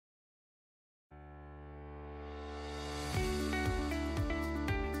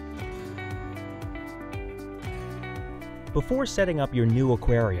Before setting up your new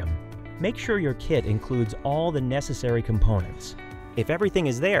aquarium, make sure your kit includes all the necessary components. If everything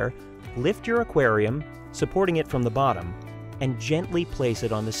is there, lift your aquarium, supporting it from the bottom, and gently place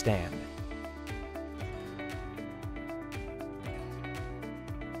it on the stand.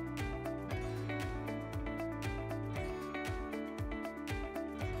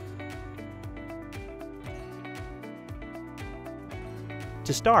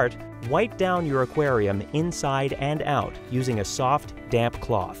 To start, wipe down your aquarium inside and out using a soft, damp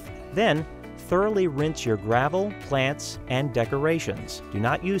cloth. Then, thoroughly rinse your gravel, plants, and decorations. Do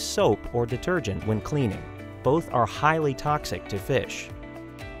not use soap or detergent when cleaning. Both are highly toxic to fish.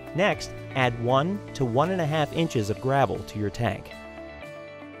 Next, add 1 to 1.5 inches of gravel to your tank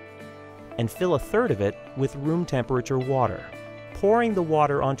and fill 1/3 of it with room temperature water. Pouring the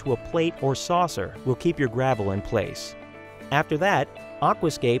water onto a plate or saucer will keep your gravel in place. After that,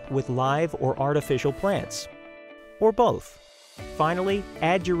 aquascape with live or artificial plants, or both. Finally,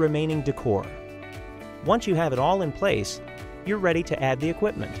 add your remaining decor. Once you have it all in place, you're ready to add the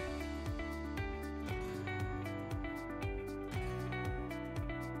equipment.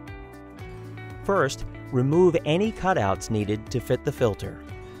 First, remove any cutouts needed to fit the filter.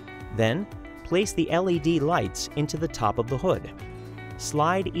 Then, place the LED lights into the top of the hood.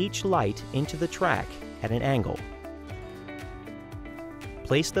 Slide each light into the track at an angle.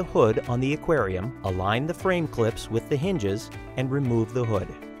 Place the hood on the aquarium, align the frame clips with the hinges, and remove the hood.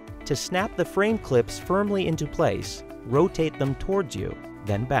 To snap the frame clips firmly into place, rotate them towards you,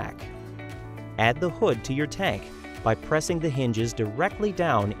 then back. Add the hood to your tank by pressing the hinges directly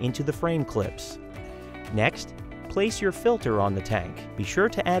down into the frame clips. Next, place your filter on the tank. Be sure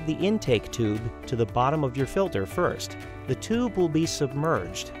to add the intake tube to the bottom of your filter first. The tube will be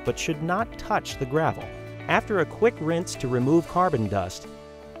submerged, but should not touch the gravel. After a quick rinse to remove carbon dust,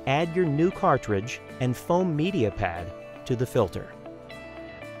 add your new cartridge and foam media pad to the filter.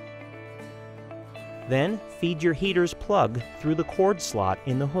 Then feed your heater's plug through the cord slot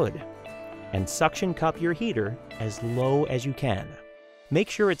in the hood and suction cup your heater as low as you can.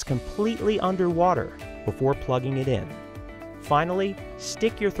 Make sure it's completely underwater before plugging it in. Finally,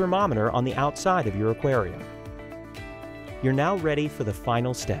 stick your thermometer on the outside of your aquarium. You're now ready for the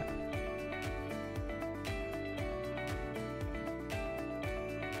final step.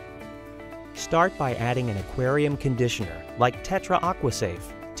 Start by adding an aquarium conditioner like Tetra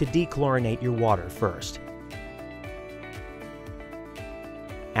Aquasafe to dechlorinate your water first.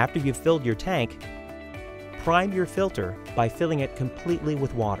 After you've filled your tank, prime your filter by filling it completely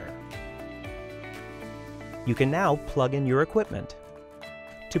with water. You can now plug in your equipment.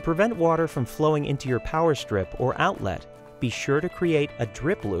 To prevent water from flowing into your power strip or outlet, be sure to create a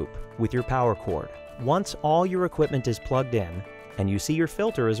drip loop with your power cord. Once all your equipment is plugged in and you see your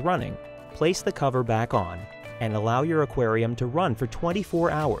filter is running, place the cover back on and allow your aquarium to run for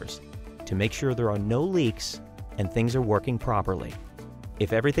 24 hours to make sure there are no leaks and things are working properly.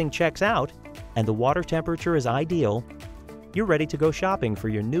 If everything checks out and the water temperature is ideal, you're ready to go shopping for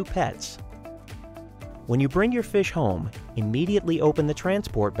your new pets. When you bring your fish home, immediately open the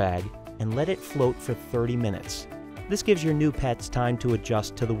transport bag and let it float for 30 minutes. This gives your new pets time to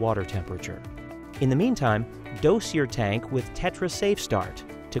adjust to the water temperature. In the meantime, dose your tank with Tetra Safe Start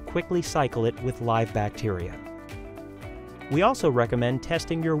to quickly cycle it with live bacteria. We also recommend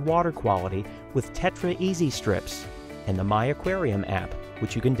testing your water quality with Tetra Easy Strips and the My Aquarium app,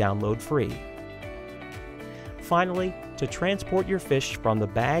 which you can download free. Finally, to transport your fish from the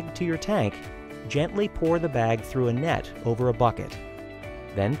bag to your tank, gently pour the bag through a net over a bucket.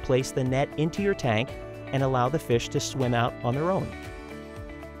 Then place the net into your tank and allow the fish to swim out on their own.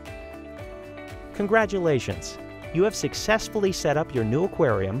 Congratulations! You have successfully set up your new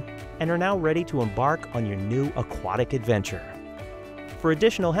aquarium and are now ready to embark on your new aquatic adventure. For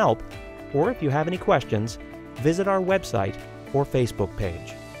additional help, or if you have any questions, visit our website or Facebook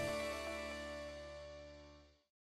page.